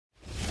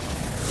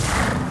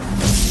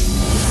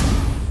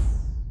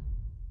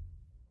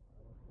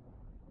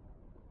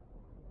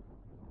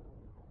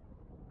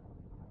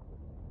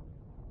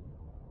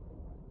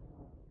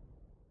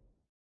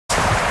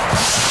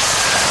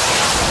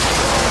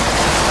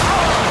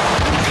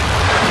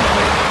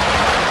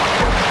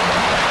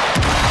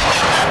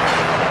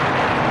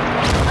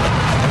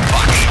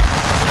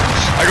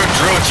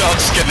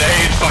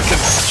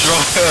fucking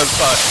strong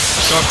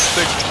shock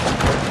stick.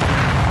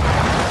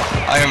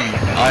 I am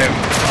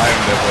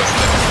the worst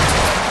enemy.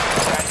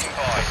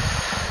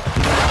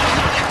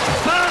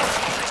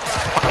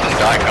 Fucking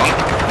die, gun.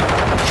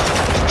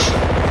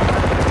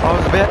 I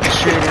was about to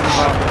shoot him,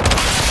 but...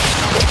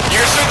 You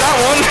can shoot that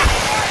one!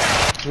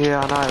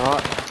 Yeah, I know,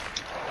 right?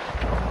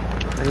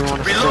 I didn't want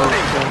to steal it.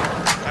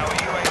 Our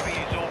UAV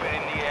is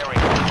orbiting the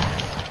area.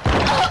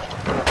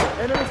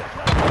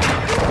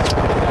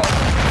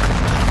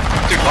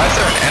 Dude, why is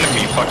there an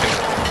enemy fucking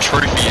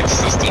trophy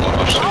system on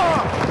our shit?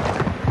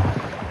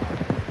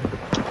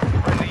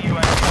 Friendly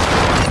UAV.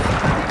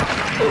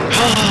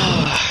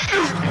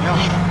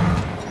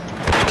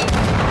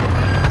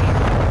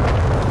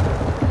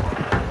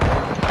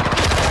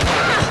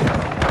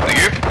 Thank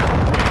you.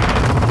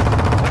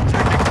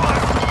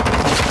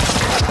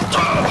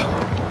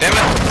 Damn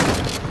it!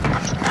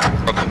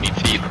 Probably need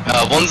feet.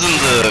 One's in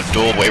the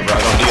doorway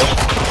right on the other.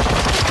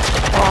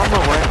 Oh, I'm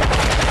away.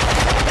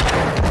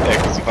 Yeah,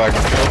 because if I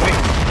can kill me.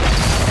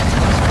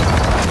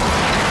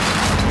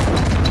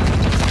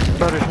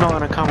 But it's not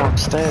gonna come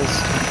upstairs.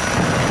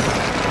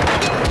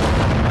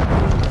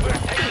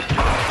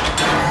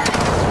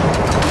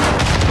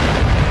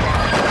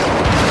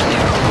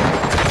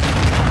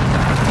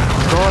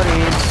 Got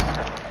him.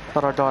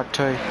 But I died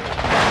too.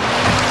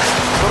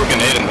 Got a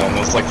grenade in them,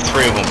 there's like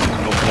 3 of them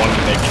with 1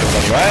 grenade kill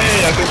anyway.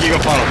 Hey, I think you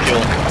got final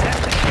kill.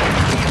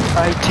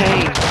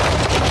 18.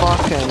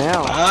 Fucking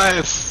hell.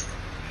 Nice!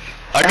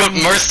 I got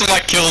most of my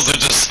kills are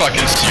just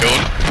fucking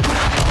shield.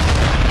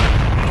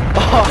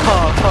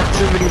 Oh,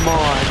 proximity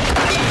mine.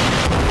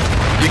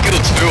 You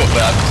killed 2 of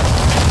that.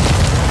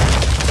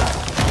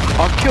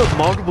 I've killed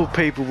multiple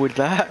people with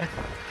that.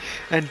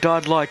 And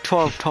died like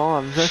 12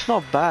 times. That's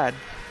not bad.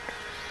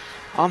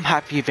 I'm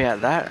happy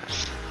about that.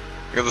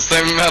 I got the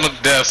same amount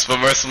of deaths, but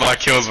most of my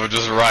kills were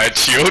just riot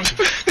shield.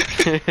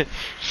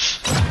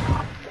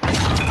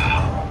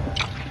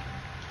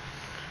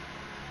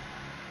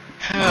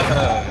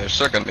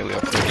 Shotgun nearly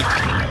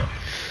upgraded.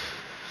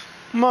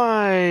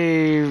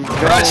 My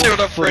Riot shield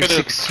Valve upgraded.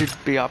 46 should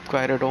be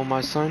upgraded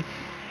almost soon.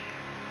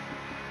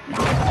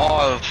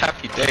 Oh,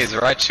 happy days,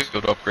 riot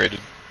shield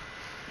upgraded.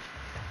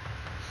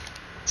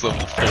 It's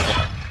level 4.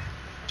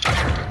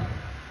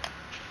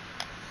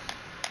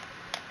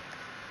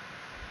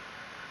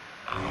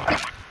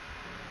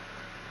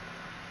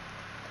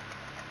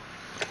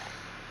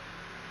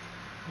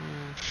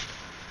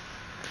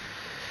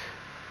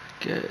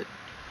 Get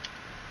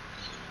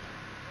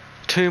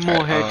 2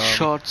 more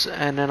headshots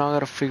and then I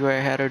gotta figure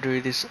out how to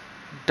do this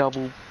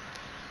double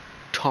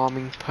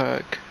timing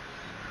perk.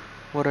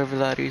 Whatever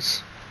that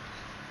is.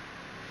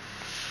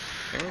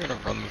 I'm gonna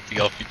run with the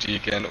RPG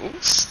again.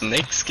 Ooh,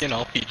 snakeskin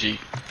RPG.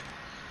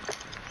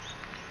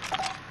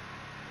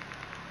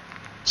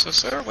 So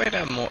is there a way to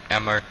have more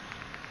ammo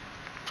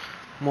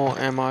More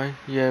ammo,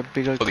 yeah,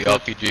 bigger for the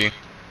clip. RPG?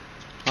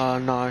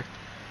 No.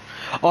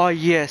 Oh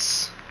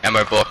yes.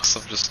 Ammo box,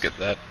 I'll just get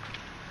that.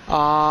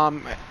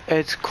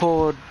 It's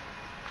called,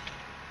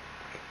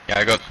 Yeah,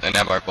 I got an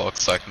ammo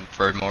box so I can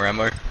throw more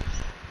ammo.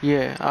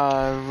 yeah,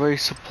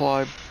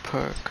 resupply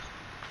perk.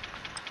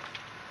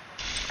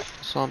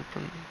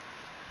 Something.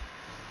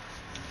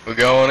 We're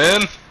going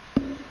in.